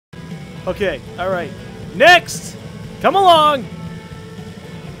Okay, alright. Next! Come along!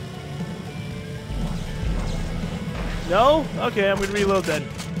 No? Okay, I'm gonna reload then.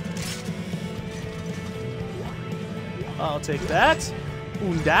 I'll take that.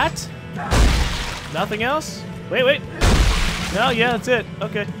 And that. Nothing else? Wait, wait. No, yeah, that's it.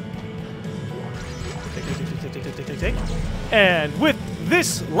 Okay. Take. And with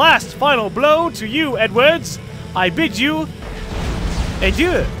this last final blow to you, Edwards, I bid you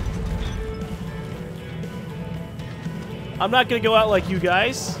adieu. I'm not gonna go out like you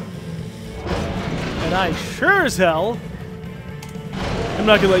guys. And I sure as hell am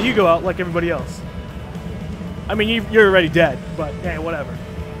not gonna let you go out like everybody else. I mean, you're already dead, but hey, whatever.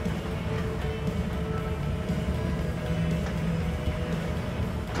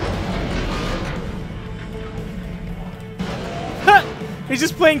 He's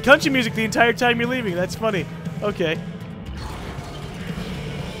just playing country music the entire time you're leaving. That's funny. Okay.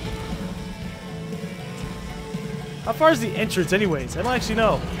 How far is the entrance anyways? I don't actually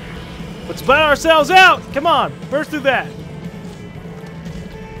know. Let's bow ourselves out! Come on! Burst through that.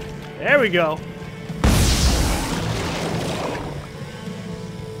 There we go.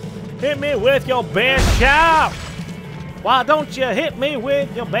 Hit me with your best shot! Why don't you hit me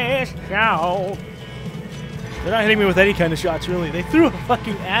with your best shot? They're not hitting me with any kind of shots, really. They threw a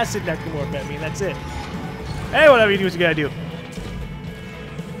fucking acid Necromorph at me, and that's it. Hey, whatever you do, what you gotta do.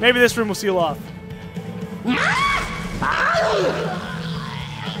 Maybe this room will seal off.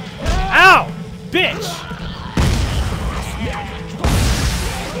 Ow! Bitch!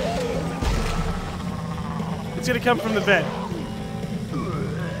 It's gonna come from the vent.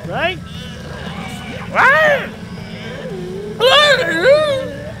 Right?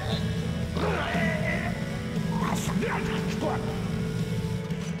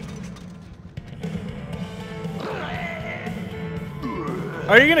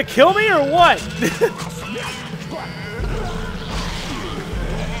 Are you gonna kill me or what?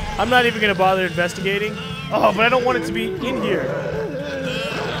 I'm not even gonna bother investigating. Oh, but I don't want it to be in here.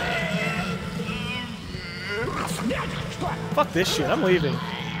 Fuck this shit, I'm leaving.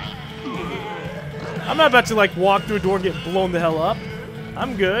 I'm not about to like walk through a door and get blown the hell up.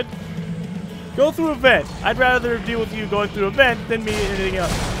 I'm good. Go through a vent. I'd rather deal with you going through a vent than me anything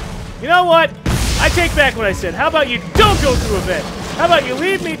else. You know what? I take back what I said. How about you don't go through a vent? How about you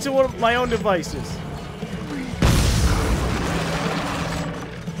leave me to one of my own devices?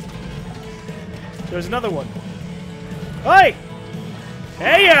 There's another one. Hey!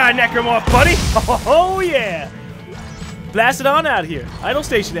 Hey, Necromorph, buddy! Oh, yeah! Blast it on out of here. Idle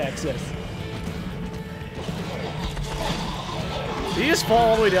station access. Did he just fall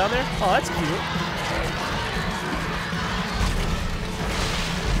all the way down there? Oh, that's cute.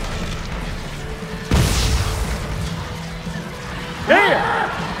 Yeah!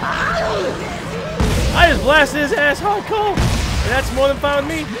 I just blasted his ass hardcore, and that's more than fine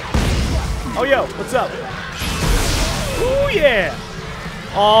with me. Oh, yo, what's up? Ooh, yeah!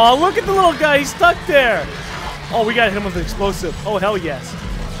 Oh, look at the little guy. He's stuck there. Oh, we got him with an explosive. Oh, hell yes.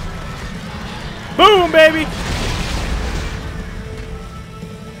 Boom, baby!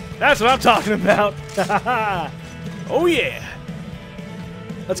 That's what I'm talking about. Oh, yeah.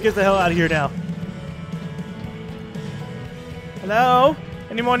 Let's get the hell out of here now. Hello?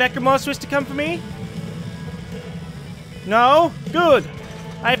 Any more Necromorphs wish to come for me? No? Good.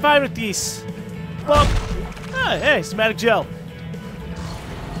 I'm fine with these. Well, hey, somatic gel.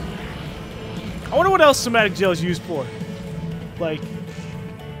 I wonder what else somatic gel is used for. Like,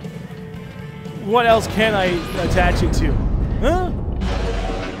 what else can I attach it to? Huh?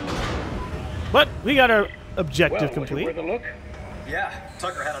 But we got our objective complete. Worth a look? Yeah,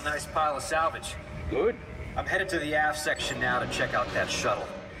 Tucker had a nice pile of salvage. Good. I'm headed to the aft section now to check out that shuttle.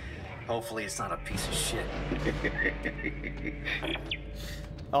 Hopefully it's not a piece of shit.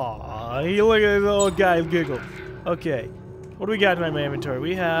 Aw, you look at the old guy giggle. Okay, what do we got in my inventory?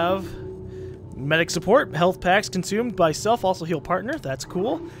 We have medic support, health packs consumed by self, also heal partner. That's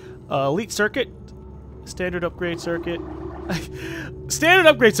cool. Elite circuit, standard upgrade circuit. Standard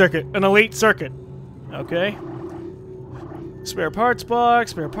upgrade circuit, an elite circuit. Okay. Spare parts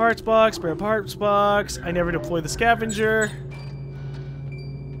box, spare parts box, spare parts box. I never deploy the scavenger.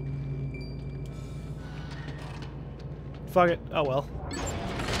 Fuck it. Oh well.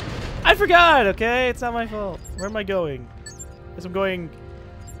 I forgot, okay? It's not my fault. Where am I going? Guess I'm going...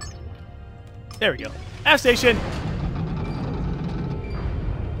 There we go. Aft station!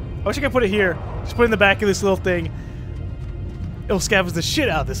 I wish I could put it here. Just put it in the back of this little thing. It'll scavenge the shit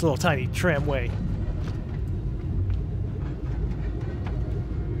out of this little tiny tramway.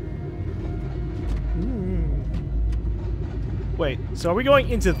 Wait, so are we going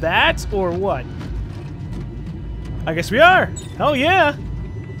into that or what? I guess we are. Oh yeah.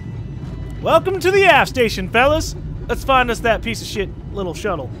 Welcome to the aft station, fellas. Let's find us that piece of shit little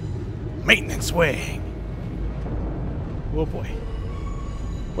shuttle. Maintenance wing. Oh boy.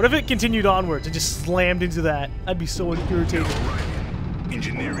 What if it continued onwards and just slammed into that? I'd be so irritated.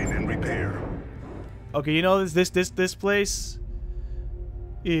 Engineering and repair. Okay, you know this place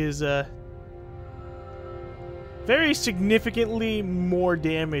is very significantly more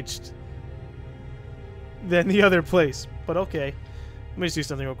damaged than the other place. But okay. Let me just do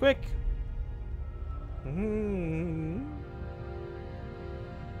something real quick.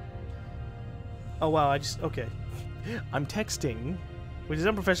 Oh wow, okay. I'm texting, which is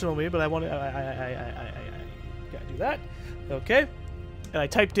unprofessional of me, but I want to I gotta do that. Okay. And I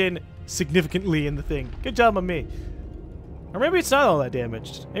typed in significantly in the thing. Good job on me. Or maybe it's not all that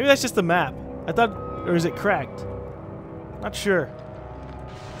damaged. Maybe that's just the map. I thought, or is it cracked? Not sure.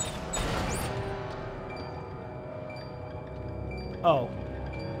 Oh.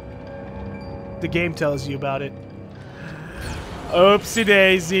 The game tells you about it. Oopsie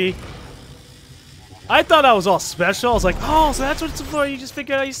daisy. I thought I was all special. I was like, oh, so that's what it's for. You just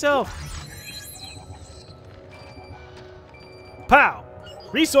figure it out yourself. Pow!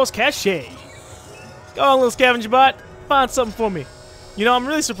 Resource cache. Go on, little scavenger bot. Find something for me. You know, I'm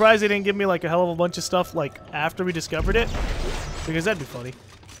really surprised they didn't give me like a hell of a bunch of stuff like after we discovered it. Because that'd be funny.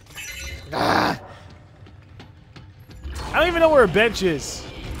 Ah. I don't even know where a bench is.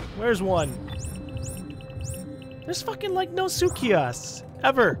 Where's one? There's fucking like no suit kiosks.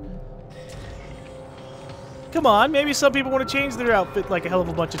 Ever. Come on, maybe some people want to change their outfit like a hell of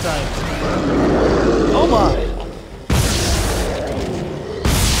a bunch of times. Oh my.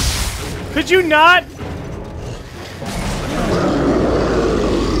 Could you not?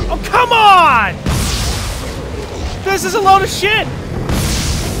 Oh, come on! This is a load of shit!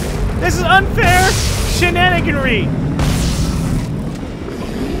 This is unfair shenaniganry!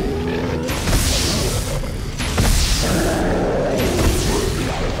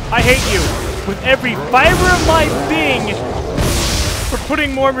 I hate you with every fiber of my being for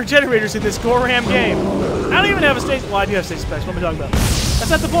putting more regenerators in this GaLm game. I don't even have a stage. Well, I do have stage specs. What am I talking about? That's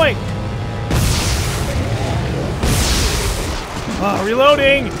not the point. Oh,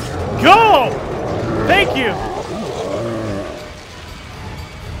 reloading. Go! Thank you.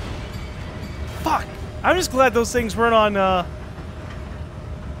 Fuck. I'm just glad those things weren't on the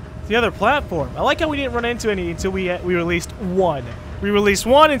other platform. I like how we didn't run into any until we released one. We released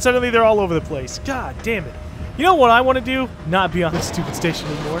one and suddenly they're all over the place. God damn it. You know what I want to do? Not be on this stupid station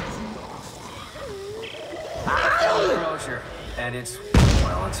anymore. Closure. And it's a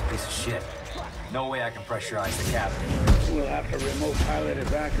piece of shit. No way I can pressurize the cabin. We'll have to remote pilot it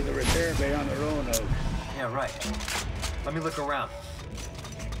back to the repair bay on the Roanoke. Yeah, right. Let me look around.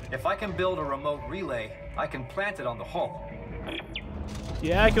 If I can build a remote relay, I can plant it on the hull.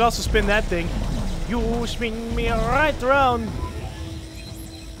 Yeah, I can also spin that thing. You spin me right round.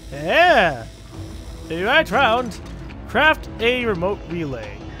 Yeah. Right round. Craft a remote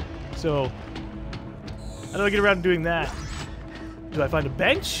relay. So, how do I get around to doing that? Do I find a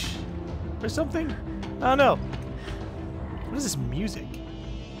bench? Or something? I don't know. What is this music?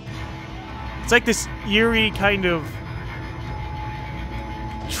 It's like this eerie kind of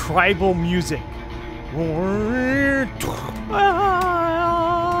tribal music. Oh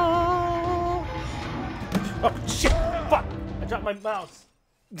shit! Fuck! I dropped my mouse.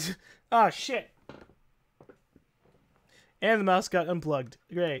 Ah shit! And the mouse got unplugged.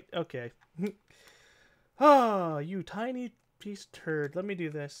 Great. Okay. Oh, you tiny piece of turd. Let me do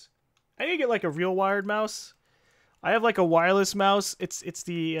this. I need to get like a real wired mouse. I have like a wireless mouse. It's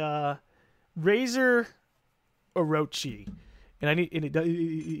the Razer Orochi, and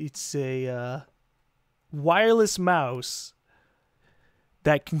it's a wireless mouse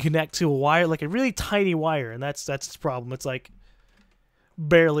that can connect to a wire, like a really tiny wire, and that's the problem. It's like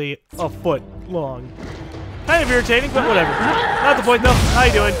barely a foot long. Kind of irritating, but whatever. Not the point though. How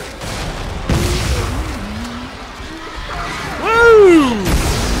you doing? Woo!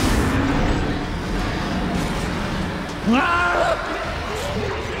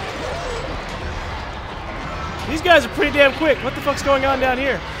 These guys are pretty damn quick. What the fuck's going on down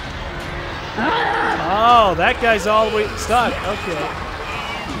here? Oh, that guy's all the way stuck. Okay.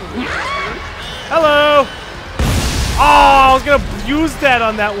 Hello! Oh, I was gonna use that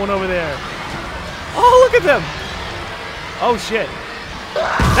on that one over there. Oh, look at them! Oh, shit.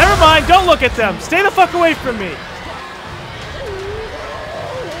 Never mind, don't look at them. Stay the fuck away from me.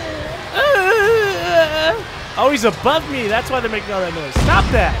 Oh, he's above me. That's why they're making all that noise. Stop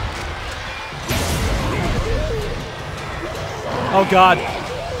that. Oh god.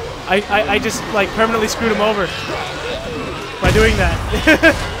 I just like permanently screwed him over by doing that.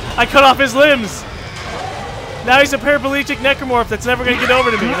 I cut off his limbs. Now he's a paraplegic necromorph that's never gonna get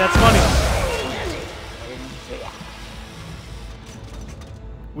over to me. That's funny.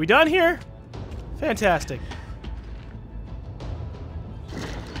 We done here? Fantastic.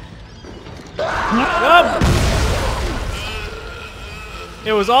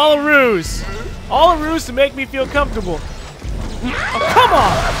 It was all a ruse. All a ruse to make me feel comfortable. Oh, come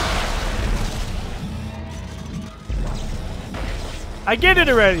on! I get it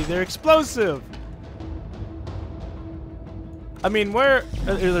already. They're explosive. I mean, where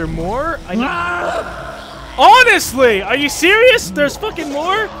are there more? Honestly, are you serious? There's fucking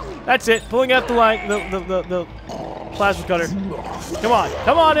more? That's it. Pulling out the line, the plasma cutter. Come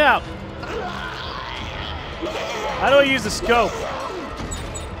on out. How do I use the scope?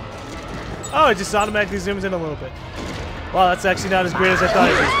 Oh, it just automatically zooms in a little bit. Wow, that's actually not as great as I thought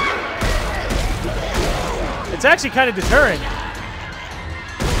it was. It's actually kind of deterrent.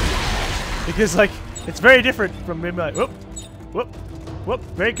 Because, like, it's very different from maybe like, whoop, whoop, whoop.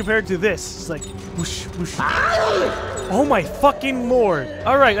 Very compared to this. It's like, whoosh, whoosh. Oh my fucking lord.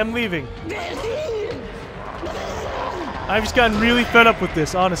 Alright, I'm leaving. I've just gotten really fed up with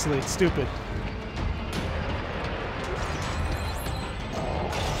this, honestly. It's stupid.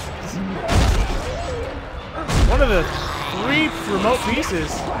 One of the 3 remote pieces.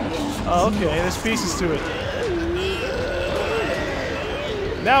 Oh, okay. There's pieces to it.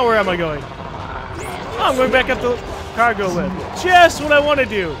 Now where am I going? Oh, I'm going back up the cargo lift. Just what I want to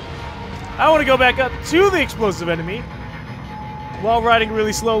do. I want to go back up to the explosive enemy while riding a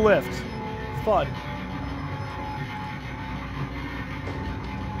really slow lift. Fun.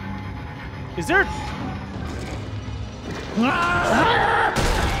 Is there a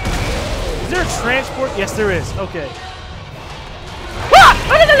transport? Yes, there is. Okay.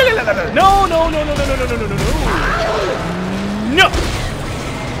 No. No!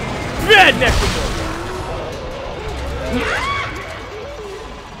 Bad Necromorph!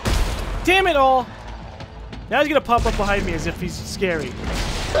 Damn it all! Now he's gonna pop up behind me as if he's scary.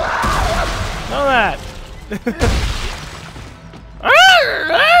 Know that.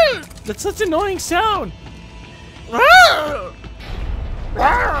 That's such an annoying sound.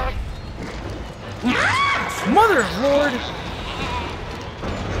 Mother of Lord!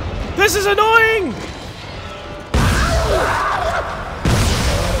 This is annoying!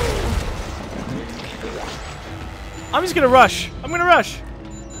 I'm just gonna rush. I'm gonna rush.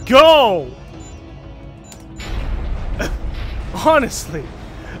 Go! Honestly,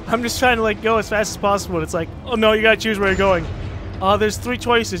 I'm just trying to like go as fast as possible. And it's like, oh no, you gotta choose where you're going. There's 3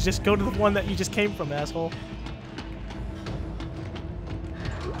 choices. Just go to the one that you just came from, asshole.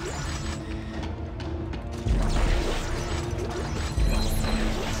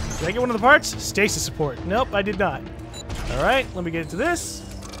 Did I get one of the parts? Stasis support. Nope, I did not. Alright, let me get into this.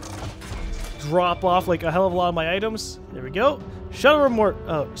 Drop off like a hell of a lot of my items. There we go. Shuttle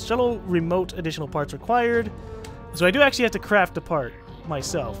remote additional parts required. So I do actually have to craft a part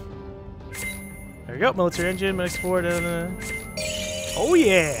myself. There we go. Military engine, medic support. Oh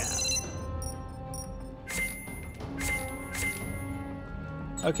yeah.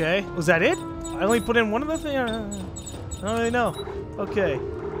 Okay, was that it? I only put in one of the things. I don't really know. Okay.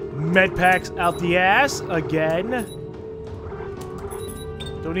 Med packs out the ass again.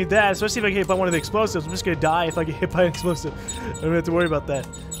 Don't need that, especially if I get hit by one of the explosives. I'm just gonna die if I get hit by an explosive. I don't have to worry about that.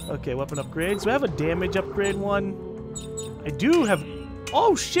 Okay, weapon upgrades. Do I have a damage upgrade one? I do have.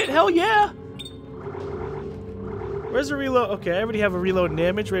 Oh shit! Hell yeah! Where's the reload? Okay, I already have a reload and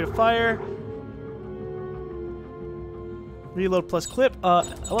damage, rate of fire. Reload plus clip.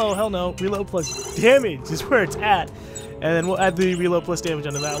 Hello, hell no. Reload plus damage is where it's at. And then we'll add the reload plus damage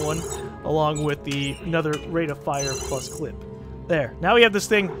onto that one, along with the another rate of fire plus clip. There. Now we have this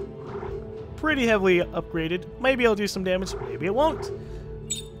thing pretty heavily upgraded. Maybe it'll do some damage. Maybe it won't.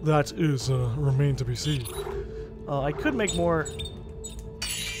 That is remain to be seen. I could make more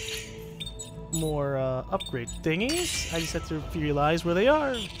upgrade thingies. I just have to realize where they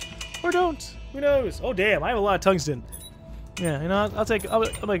are, or don't. Who knows? Oh damn! I have a lot of tungsten. Yeah, you know, I'll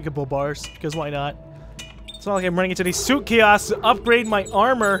make a couple bars because why not? It's not like I'm running into these suit kiosks to upgrade my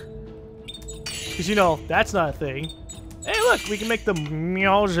armor. Because, you know, that's not a thing. Hey, look, we can make the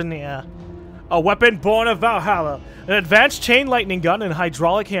Mjolnir. A weapon born of Valhalla. An advanced chain lightning gun and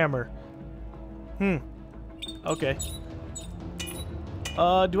hydraulic hammer. Okay.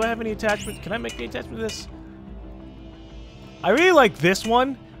 Do I have any attachment? Can I make any attachment to this? I really like this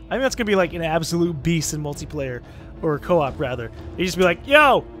one. I think that's going to be like an absolute beast in multiplayer. Or co-op, rather. You just be like,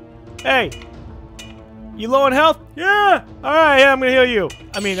 yo! Hey! You low on health? Yeah! Alright, yeah, I'm gonna heal you.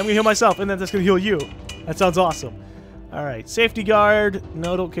 I mean, I'm gonna heal myself, and then that's gonna heal you. That sounds awesome. Alright, safety guard.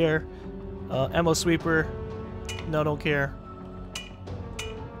 No, don't care. Ammo sweeper. No, don't care.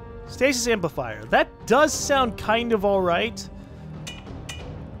 Stasis amplifier. That does sound kind of alright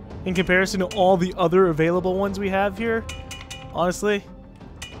in comparison to all the other available ones we have here. Honestly.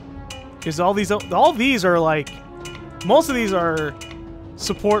 Because all these are like... Most of these are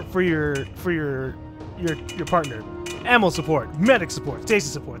support for your partner. Ammo support, medic support,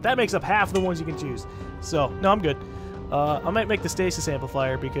 stasis support. That makes up half the ones you can choose. So, no, I'm good. I might make the stasis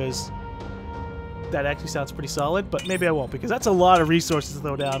amplifier because that actually sounds pretty solid, but maybe I won't because that's a lot of resources to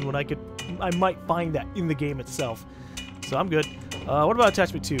throw down when I might find that in the game itself. So I'm good. What about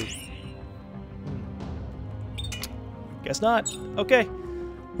attachment 2? Guess not. Okay.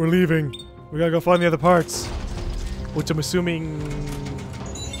 We're leaving. We gotta go find the other parts. Which I'm assuming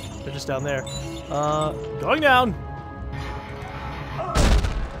they're just down there. Going down.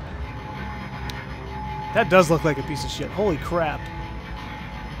 That does look like a piece of shit. Holy crap.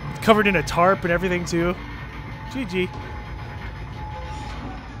 It's covered in a tarp and everything too. GG.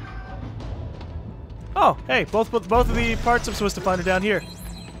 Oh, hey, both of the parts I'm supposed to find are down here.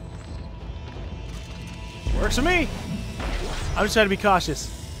 Works for me. I'm just trying to be cautious.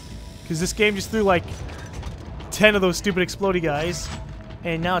 Because this game just threw like 10 of those stupid explodey guys.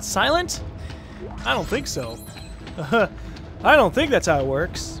 And now it's silent? I don't think so. I don't think that's how it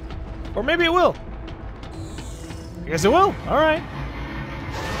works. Or maybe it will. I guess it will. Alright.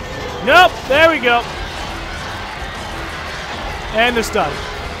 Nope. There we go. And they're stunned.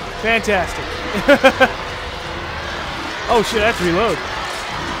 Fantastic. Oh shit, I have to reload.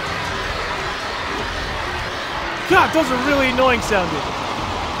 God, those are really annoying sounding.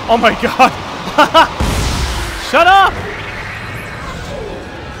 Oh my god. Shut up!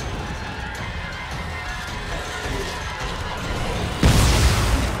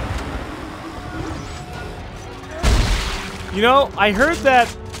 You know, I heard that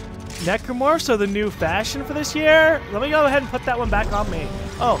Necromorphs are the new fashion for this year. Let me go ahead and put that one back on me.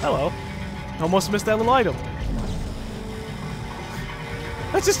 Oh, hello. Almost missed that little item.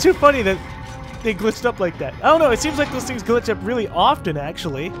 That's just too funny that they glitched up like that. I don't know, it seems like those things glitch up really often,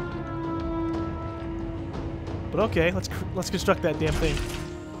 actually. But okay, let's construct that damn thing.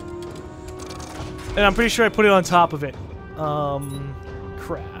 And I'm pretty sure I put it on top of it.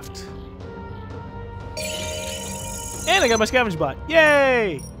 Craft. And I got my scavenge bot.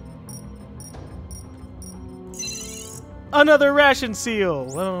 Yay! Another ration seal.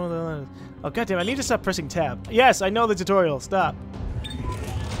 Oh goddamn! I need to stop pressing tab. Yes, I know the tutorial. Stop.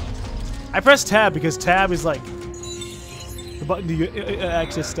 I pressed tab because tab is like the button to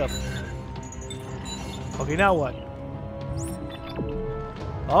access stuff. Okay, now what?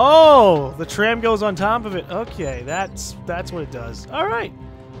 Oh, the tram goes on top of it. Okay, that's what it does. All right,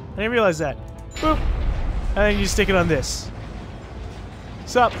 I didn't realize that. Boop, and then you stick it on this.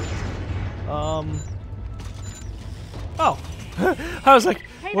 Sup? Oh, I was like,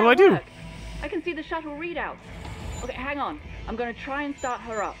 hey, what do I do? Clarke. I can see the shuttle readouts. Okay, hang on. I'm gonna try and start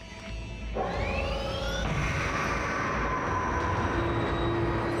her up.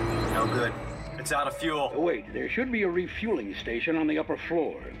 No good. It's out of fuel. Wait, there should be a refueling station on the upper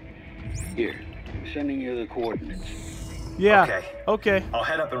floor. Here, I'm sending you the coordinates. Yeah. Okay. Okay. I'll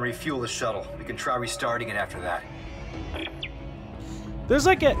head up and refuel the shuttle. We can try restarting it after that. There's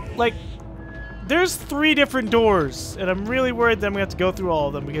there's 3 different doors, and I'm really worried that I'm gonna have to go through all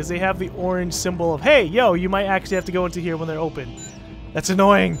of them because they have the orange symbol of, hey, yo, you might actually have to go into here when they're open. That's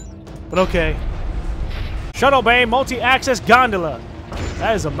annoying, but okay. Shuttle Bay multi-access gondola.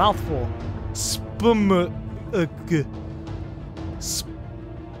 That is a mouthful. Spumag.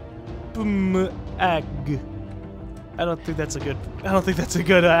 I don't think that's a good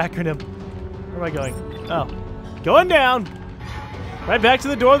acronym. Where am I going? Oh. Going down! Right back to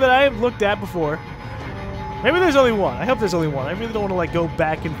the door that I have looked at before. Maybe there's only one. I hope there's only one. I really don't want to like go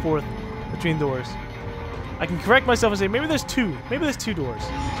back and forth between doors. I can correct myself and say maybe there's 2. Maybe there's 2 doors.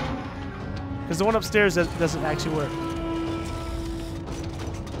 Because the one upstairs doesn't actually work.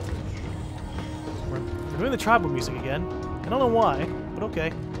 We're doing the tribal music again. I don't know why, but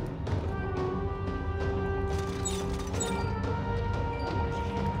okay.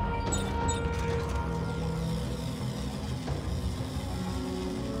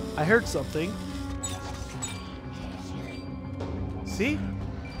 I heard something. See?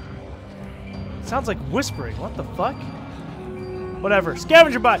 It sounds like whispering. What the fuck? Whatever.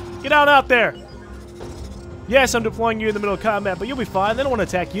 Scavenger bot! Get out there! Yes, I'm deploying you in the middle of combat, but you'll be fine. They don't want to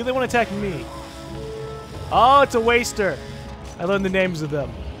attack you. They want to attack me. Oh, it's a waster. I learned the names of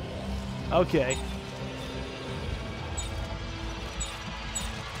them. Okay.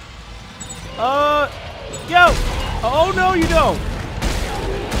 Yo! Oh, no, you don't!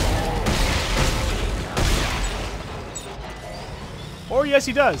 Or yes,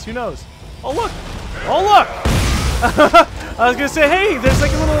 he does. Who knows? Oh, look! Oh, look! I was gonna say, hey, there's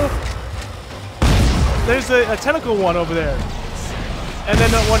like a little... There's a tentacle one over there. And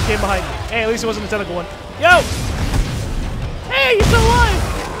then that one came behind me. Hey, at least it wasn't a tentacle one. Yo! Hey, you're still alive!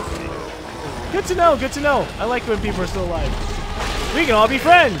 Good to know, good to know. I like when people are still alive. We can all be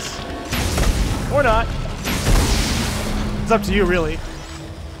friends! Or not. It's up to you, really.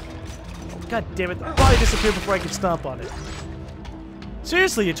 God damn it, the body disappeared before I could stomp on it.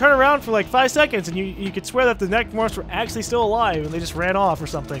 Seriously, you turn around for like 5 seconds and you could swear that the Necromorphs were actually still alive and they just ran off or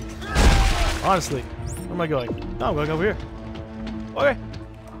something. Honestly. Where am I going? No, I'm going over here. Okay.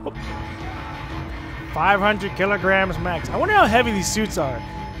 Whoop. 500 kilograms max. I wonder how heavy these suits are.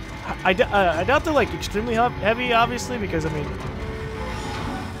 I doubt they're like extremely heavy, obviously, because I mean,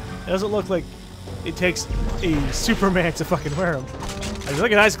 it doesn't look like it takes a Superman to fucking wear them. I mean,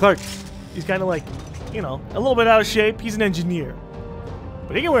 look at Clarke. He's kind of like, you know, a little bit out of shape. He's an engineer.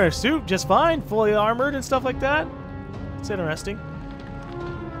 But he can wear a suit just fine, fully armored and stuff like that. It's interesting.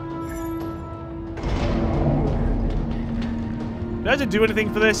 Did I have to do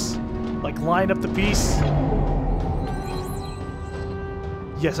anything for this? Like line up the piece?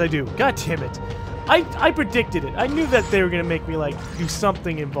 Yes, I do. God damn it. I predicted it. I knew that they were going to make me, like, do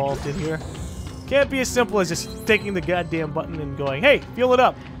something involved in here. Can't be as simple as just taking the goddamn button and going, hey, fuel it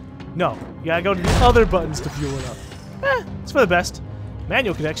up. No. You gotta go to the other buttons to fuel it up. It's for the best.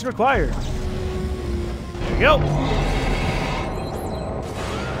 Manual connection required. There we go.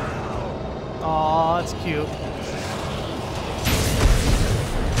 Aw, that's cute.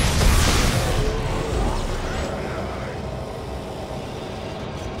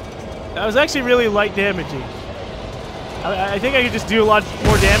 That was actually really light damaging. I think I could just do a lot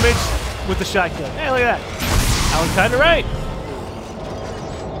more damage with the shotgun. Hey, look at that. I was kind of right.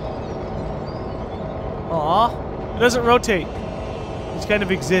 Aw. It doesn't rotate. It just kind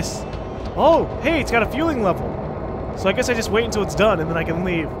of exists. Oh, hey, it's got a fueling level. So I guess I just wait until it's done and then I can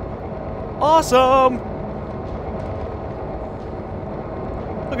leave. Awesome!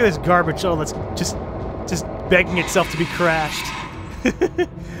 Look at this garbage shuttle that's just begging itself to be crashed.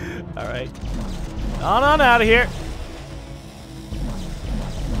 Alright. On out of here.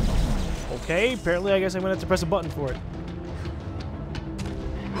 Okay, apparently I guess I'm gonna have to press a button for it.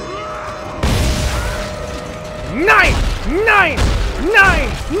 9! 9! 9!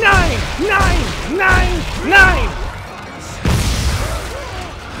 9! 9! 9! 9!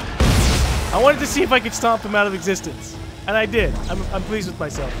 I wanted to see if I could stomp him out of existence. And I did. I'm pleased with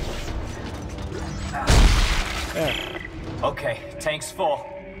myself. There. Okay, tank's full.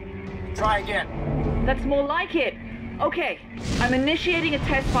 Try again. That's more like it. Okay, I'm initiating a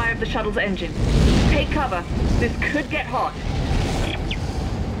test fire of the shuttle's engine. Take cover. This could get hot.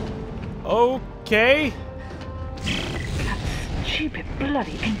 Okay. That stupid,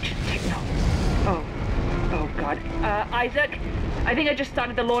 bloody ancient techno. Oh God. Isaac, I think I just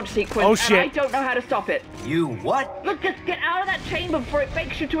started the launch sequence. Oh shit. And I don't know how to stop it. You what? Look, just get out of that chamber before it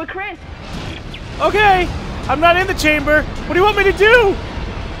bakes you to a crisp. Okay. I'm not in the chamber. What do you want me to do?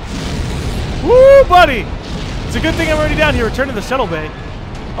 Woo, buddy. It's a good thing I'm already down here. Return to the shuttle bay.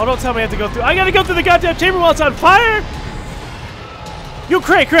 Oh, don't tell me I have to go through. I gotta go through the goddamn chamber while it's on fire. You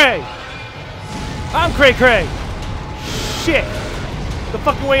cray-cray. I'm cray-cray. Shit. The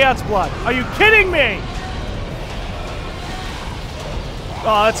fucking way out's blocked. Are you kidding me?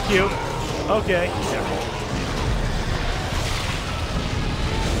 Oh, that's cute. Okay.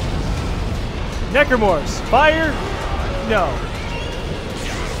 Necromorphs. Fire? No.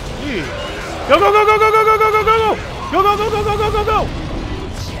 Ew. Go, go, go, go, go, go, go, go, go, go, go! Go, go, go, go, go, go, go, go!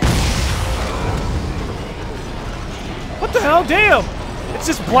 What the hell? Damn! It's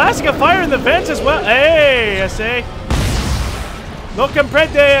just blasting a fire in the vents as well. Hey, I say. No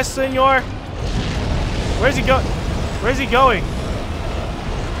comprende, senor. Where's he going? Where's he going?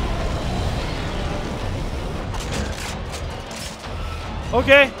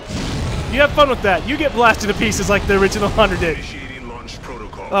 Okay. You have fun with that. You get blasted to pieces like the original Hunter did. Initiating launch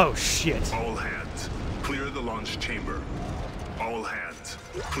protocol. Oh, shit. All hands, clear the launch chamber. All hands,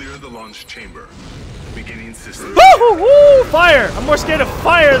 clear the launch chamber. Beginning system. Woo, woo, woo! Fire! I'm more scared of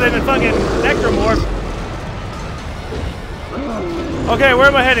fire than a fucking Necromorph. Okay, where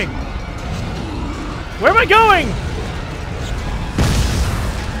am I heading? Where am I going?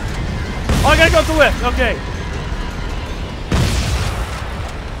 Oh, I gotta go up the lift. Okay.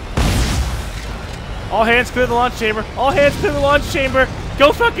 All hands clear the launch chamber. All hands clear the launch chamber.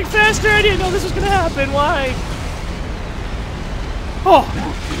 Go fucking faster! I didn't know this was gonna happen. Why? Oh.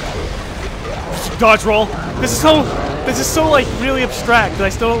 Dodge roll. This is so like really abstract that I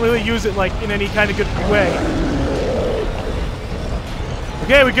still don't really use it like in any kind of good way.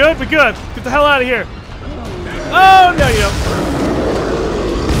 Okay, we good? We good. Get the hell out of here. Oh, no, you don't.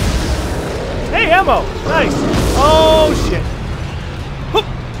 Hey, ammo. Nice. Oh, shit.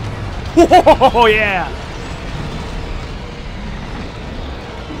 Whoa, yeah.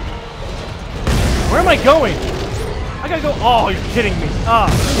 Where am I going? I gotta go. Oh, you're kidding me. Oh,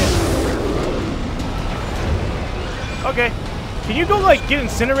 shit. Okay. Can you go, like, get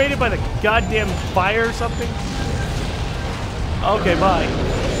incinerated by the goddamn fire or something? Okay, bye.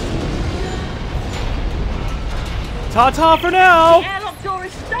 Ta-ta for now! The airlock door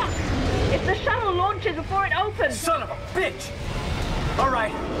is stuck! If the shuttle launches before it opens... Son of a bitch!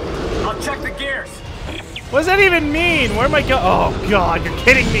 Alright, I'll check the gears. What does that even mean? Where am I going? Oh, God, you're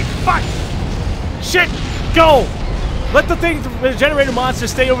kidding me. Fuck! Shit! Go! Let the thing, the generator monster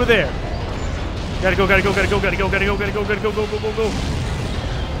stay over there. Gotta go, gotta go, gotta go, gotta go, gotta go, gotta go, gotta go, go, go, go, go.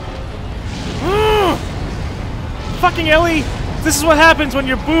 Fucking Ellie! This is what happens when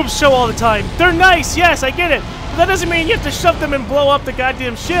your boobs show all the time. They're nice, yes, I get it. But that doesn't mean you have to shove them and blow up the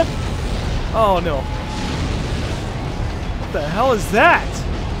goddamn ship. Oh, no. What the hell is that?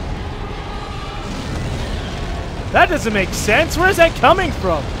 That doesn't make sense. Where's that coming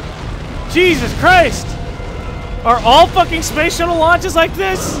from? Jesus Christ! Are all fucking space shuttle launches like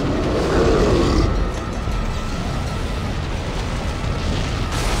this?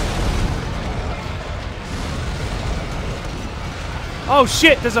 Oh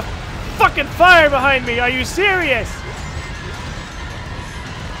shit, there's a fucking fire behind me. Are you serious?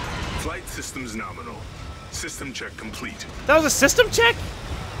 Flight systems nominal. System check complete. That was a system check?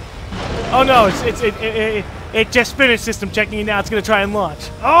 Oh no, it just finished system checking and now it's gonna try and launch.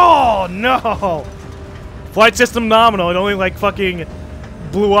 Oh no! Flight system nominal. It only like fucking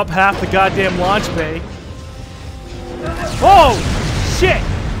blew up half the goddamn launch bay. Oh shit!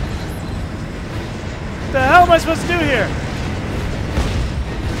 What the hell am I supposed to do here?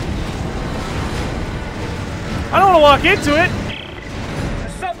 I don't want to walk into it.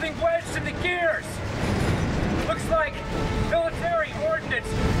 There's something wedged in the gears. Looks like military ordnance.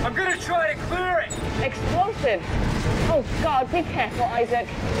 I'm gonna try to clear it. Explosive! Oh God, be careful, Isaac.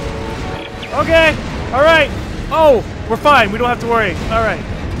 Okay, alright. Oh, we're fine, we don't have to worry. Alright.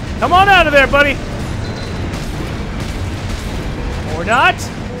 Come on out of there, buddy. Or not.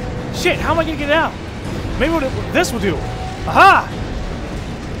 Shit, how am I gonna get out? Maybe this will do. Aha!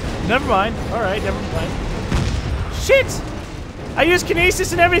 Never mind. Alright, never mind. Shit! I use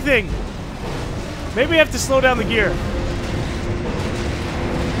kinesis and everything! Maybe I have to slow down the gear.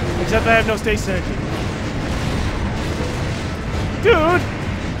 Except I have no state synergy. Dude!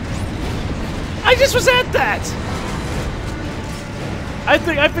 I just was at that! I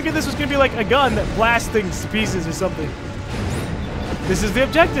figured this was gonna be like a gun that blasts things to pieces or something. This is the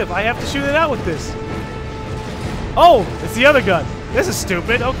objective. I have to shoot it out with this. Oh! It's the other gun. This is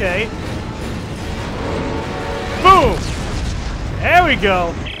stupid. Okay. Boom! There we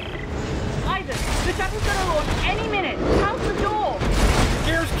go. Isaac, the shuttle's gonna launch any minute. How's the door?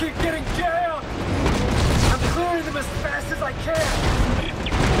 Gears keep getting jammed. I'm clearing them as fast as I can.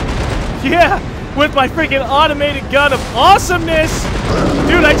 Yeah, with my freaking automated gun of awesomeness.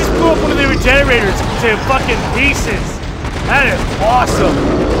 Dude, I just blew up one of the regenerators to fucking pieces. That is awesome.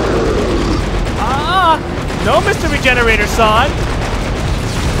 No, Mr. Regenerator-san.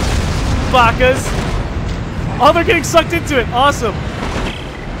 Bakas. Oh, they're getting sucked into it. Awesome.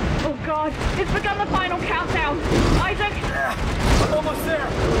 Oh God, it's begun the final countdown. Isaac! I'm almost there.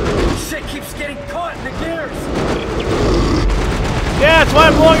 Shit keeps getting caught in the gears. Yeah, that's why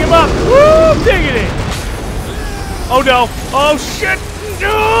I'm blowing him up. Woo, diggity. Oh no. Oh shit.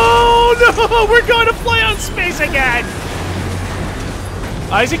 No, no, we're going to fly on space again.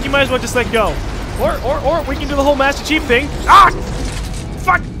 Isaac, you might as well just let go. Or we can do the whole Master Chief thing. Ah!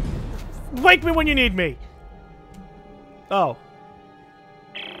 Fuck! Wake me when you need me. Oh.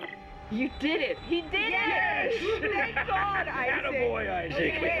 You did it! He did it! Thank God, Isaac! Attaboy,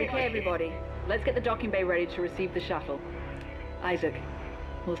 Isaac. Okay, everybody. Let's get the docking bay ready to receive the shuttle. Isaac,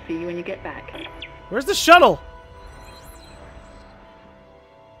 we'll see you when you get back. Where's the shuttle?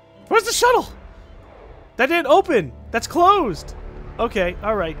 Where's the shuttle? That didn't open. That's closed. Okay,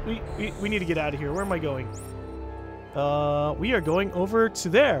 alright. We need to get out of here. Where am I going? We are going over to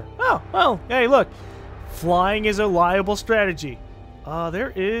there. Oh, well, hey, look. Flying is a liable strategy.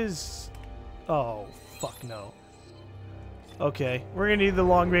 There is... Oh, fuck no. Okay, we're gonna need the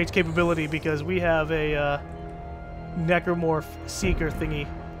long-range capability because we have a, Necromorph Seeker thingy.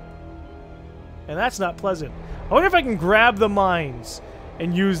 And that's not pleasant. I wonder if I can grab the mines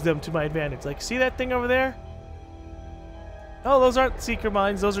and use them to my advantage. Like, see that thing over there? Oh, those aren't seeker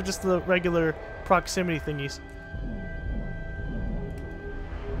mines. Those are just the regular proximity thingies.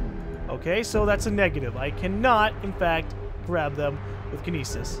 Okay, so that's a negative. I cannot, in fact, grab them with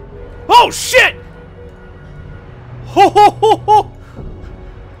kinesis. Oh, shit! Ho, ho, ho, ho!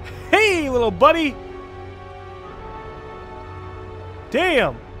 Hey, little buddy!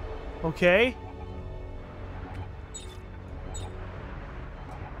 Damn! Okay.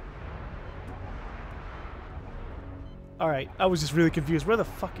 Alright, I was just really confused. Where the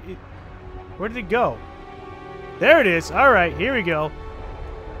fuck... Where did it go? There it is! Alright, here we go.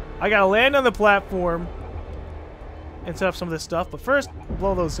 I gotta land on the platform and set up some of this stuff, but first,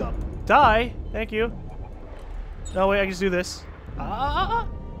 blow those up. Die! Thank you. No, wait, I can just do this. Ah!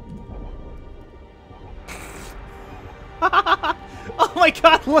 Oh my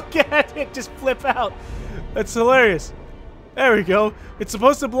god, look at it just flip out. That's hilarious. There we go. It's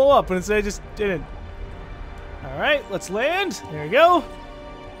supposed to blow up, but instead it just didn't. Alright, let's land. There we go.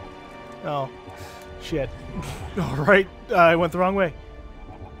 Oh, shit. Alright, I went the wrong way.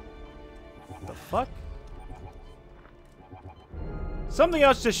 What the fuck? Something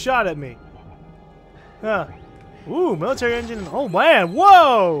else just shot at me. Huh. Ooh, military engine. Oh man,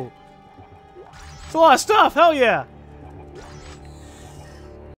 whoa! It's a lot of stuff, hell yeah!